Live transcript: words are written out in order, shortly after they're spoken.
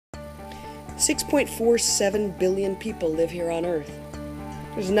6.47 billion people live here on Earth.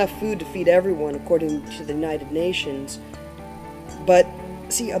 There's enough food to feed everyone, according to the United Nations. But,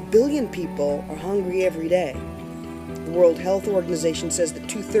 see, 1 billion people are hungry every day. The World Health Organization says that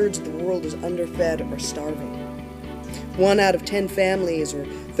 2/3 of the world is underfed or starving. 1 out of 10 families, or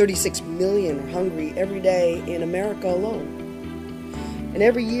 36 million, are hungry every day in America alone. And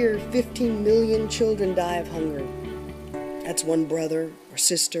every year, 15 million children die of hunger. That's one brother, or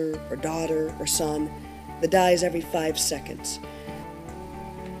sister, or daughter, or son that dies every 5 seconds.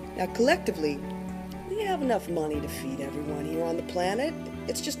 Now, collectively, we have enough money to feed everyone here on the planet.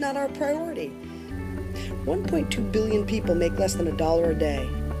 It's just not our priority. 1.2 billion people make less than $1 a day.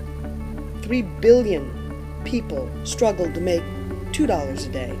 3 billion people struggle to make $2 a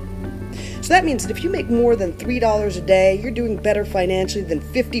day. So that means that if you make more than $3 a day, you're doing better financially than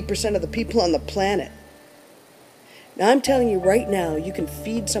 50% of the people on the planet. Now, I'm telling you right now, you can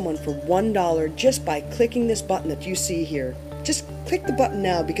feed someone for $1 just by clicking this button that you see here. Just click the button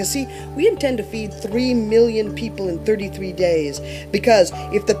now, because see, we intend to feed 3 million people in 33 days, because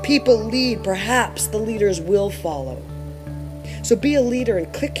if the people lead, perhaps the leaders will follow. So be a leader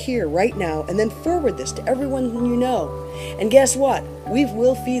and click here right now, and then forward this to everyone you know. And guess what? We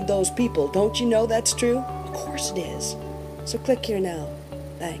will feed those people. Don't you know that's true? Of course it is. So click here now.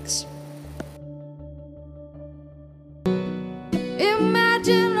 Thanks.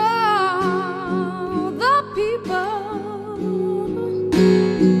 Imagine all the people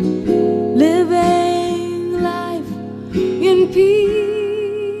living life in peace.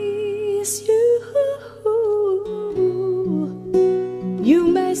 You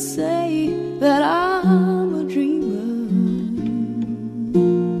may say that I'm a dreamer,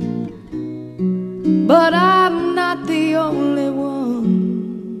 but I'm not the only one.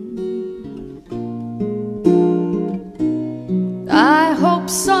 I hope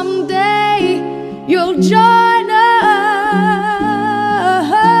someday you'll join us,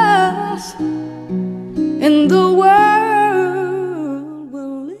 and the world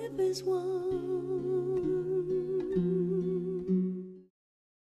will live as one.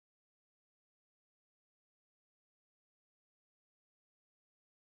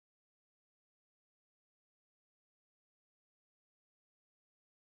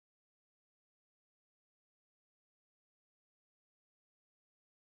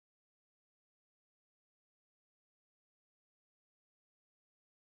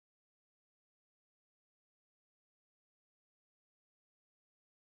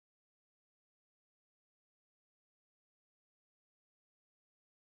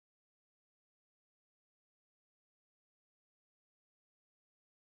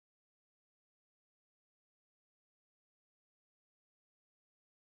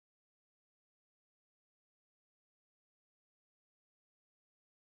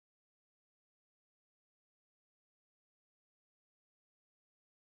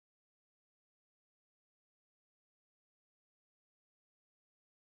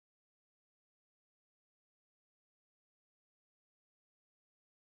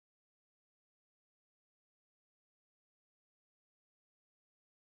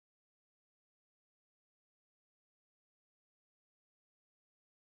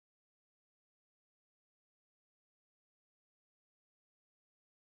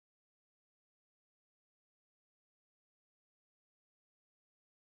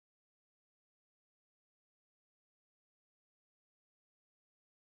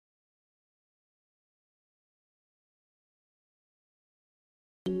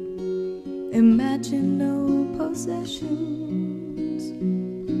 Imagine no possessions.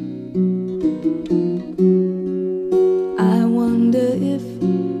 I wonder if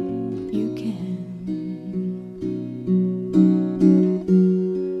you can.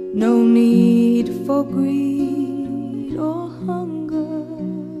 No need for greed or hunger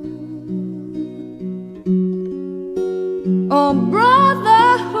or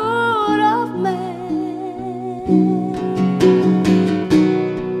brotherhood of man.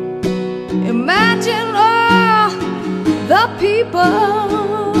 Imagine all the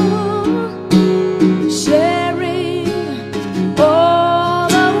people sharing all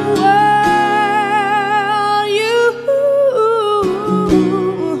the world.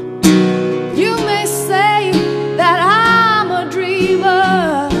 You may say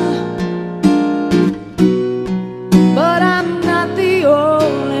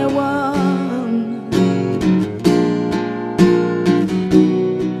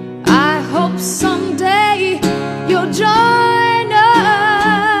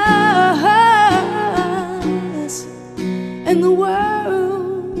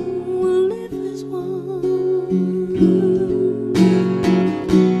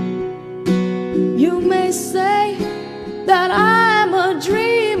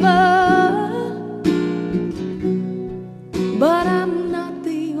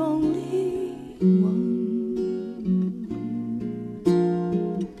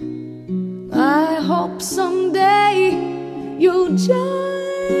hope someday you'll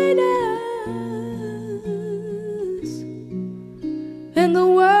join us, and the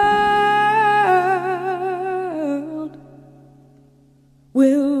world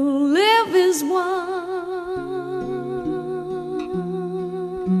will